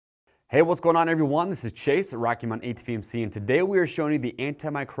Hey, what's going on everyone? This is Chase at Rocky Mountain ATV MC, and today we are showing you the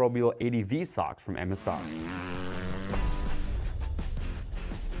Antimicrobial ADV socks from MSR.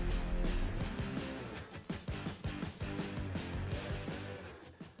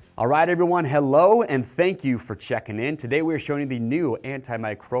 All right everyone, hello and thank you for checking in. Today we are showing you the new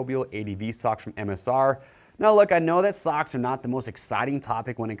Antimicrobial ADV socks from MSR. Now look, I know that socks are not the most exciting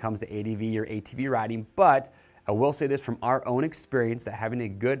topic when it comes to ADV or ATV riding, but I will say this from our own experience that having a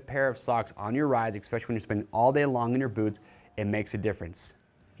good pair of socks on your rides, especially when you're spending all day long in your boots, it makes a difference.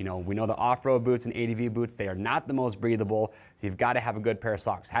 You know, we know the off-road boots and ADV boots, they are not the most breathable, so you've got to have a good pair of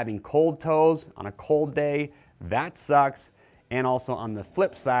socks. Having cold toes on a cold day, that sucks. And also on the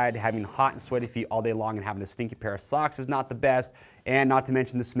flip side, having hot and sweaty feet all day long and having a stinky pair of socks is not the best, and not to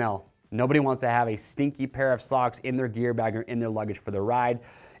mention the smell. Nobody wants to have a stinky pair of socks in their gear bag or in their luggage for the ride.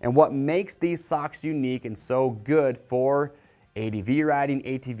 And what makes these socks unique and so good for ADV riding,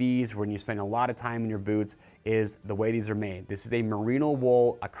 ATVs, when you spend a lot of time in your boots, is the way these are made. This is a merino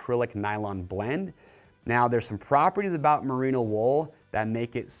wool acrylic nylon blend. Now there's some properties about merino wool that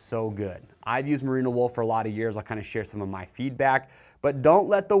make it so good. I've used merino wool for a lot of years. I'll kind of share some of my feedback, but don't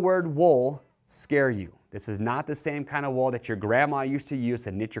let the word wool scare you. This is not the same kind of wool that your grandma used to use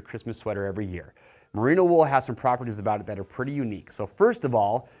to knit your Christmas sweater every year. Merino wool has some properties about it that are pretty unique. So first of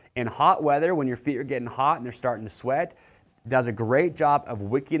all, in hot weather, when your feet are getting hot and they're starting to sweat, it does a great job of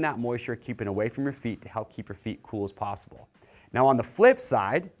wicking that moisture, keeping away from your feet to help keep your feet cool as possible. Now on the flip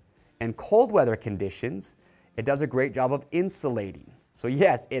side, in cold weather conditions, it does a great job of insulating. So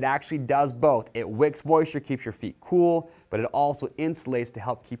yes, it actually does both. It wicks moisture, keeps your feet cool, but it also insulates to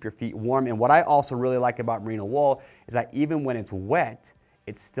help keep your feet warm. And what I also really like about merino wool is that even when it's wet,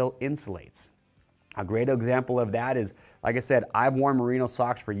 it still insulates. A great example of that is, like I said, I've worn merino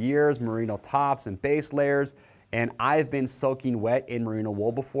socks for years, merino tops and base layers, and I've been soaking wet in merino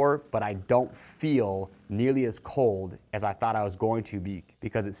wool before, but I don't feel nearly as cold as I thought I was going to be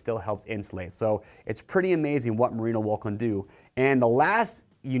because it still helps insulate. So it's pretty amazing what merino wool can do. And the last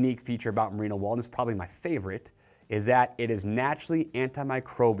unique feature about merino wool, and this is probably my favorite, is that it is naturally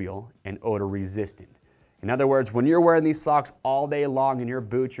antimicrobial and odor resistant. In other words, when you're wearing these socks all day long in your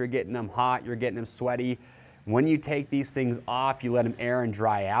boots, you're getting them hot, you're getting them sweaty. When you take these things off, you let them air and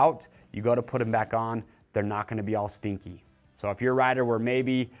dry out, you go to put them back on, they're not gonna be all stinky. So if you're a rider where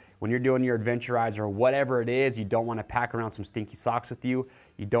maybe when you're doing your adventure rides or whatever it is, you don't wanna pack around some stinky socks with you,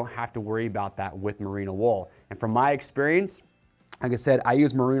 you don't have to worry about that with merino wool. And from my experience, like I said, I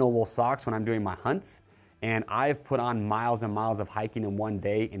use merino wool socks when I'm doing my hunts, and I've put on miles and miles of hiking in one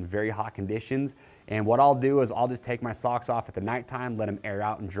day in very hot conditions. And what I'll do is I'll just take my socks off at the nighttime, let them air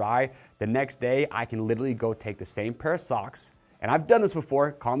out and dry. The next day, I can literally go take the same pair of socks, and I've done this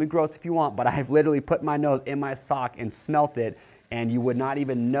before, call me gross if you want, but I've literally put my nose in my sock and smelt it, and you would not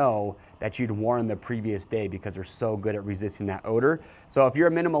even know that you'd worn the previous day because they're so good at resisting that odor. So if you're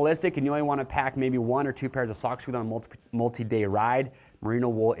a minimalistic and you only want to pack maybe 1 or 2 pairs of socks with on a multi-day ride, merino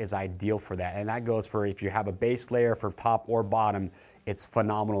wool is ideal for that. And that goes for if you have a base layer for top or bottom, it's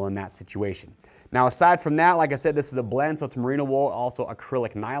phenomenal in that situation. Now aside from that, like I said, this is a blend, so it's merino wool, also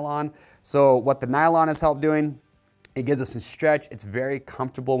acrylic nylon. So what the nylon has helped doing, it gives us some stretch. It's very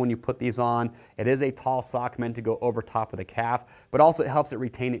comfortable when you put these on. It is a tall sock meant to go over top of the calf, but also it helps it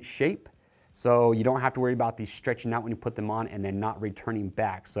retain its shape. So you don't have to worry about these stretching out when you put them on and then not returning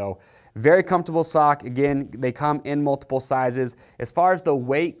back. So very comfortable sock. Again, they come in multiple sizes. As far as the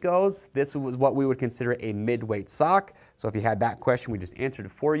weight goes, this was what we would consider a mid-weight sock. So if you had that question, we just answered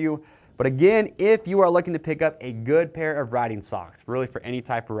it for you. But again, if you are looking to pick up a good pair of riding socks, really for any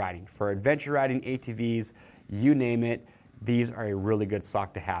type of riding, for adventure riding, ATVs, you name it, these are a really good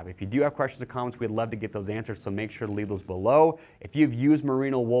sock to have. If you do have questions or comments, we'd love to get those answered, so make sure to leave those below. If you've used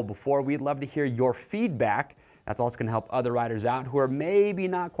merino wool before, we'd love to hear your feedback. That's also gonna help other riders out who are maybe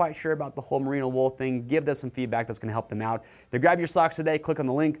not quite sure about the whole merino wool thing. Give them some feedback that's gonna help them out. To grab your socks today, click on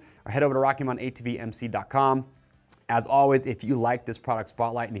the link or head over to RockyMountainATVMC.com. As always, if you like this product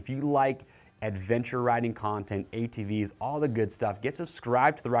spotlight and if you like adventure riding content, ATVs, all the good stuff, get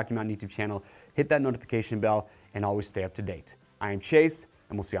subscribed to the Rocky Mountain YouTube channel, hit that notification bell, and always stay up to date. I am Chase,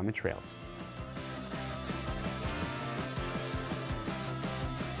 and we'll see you on the trails.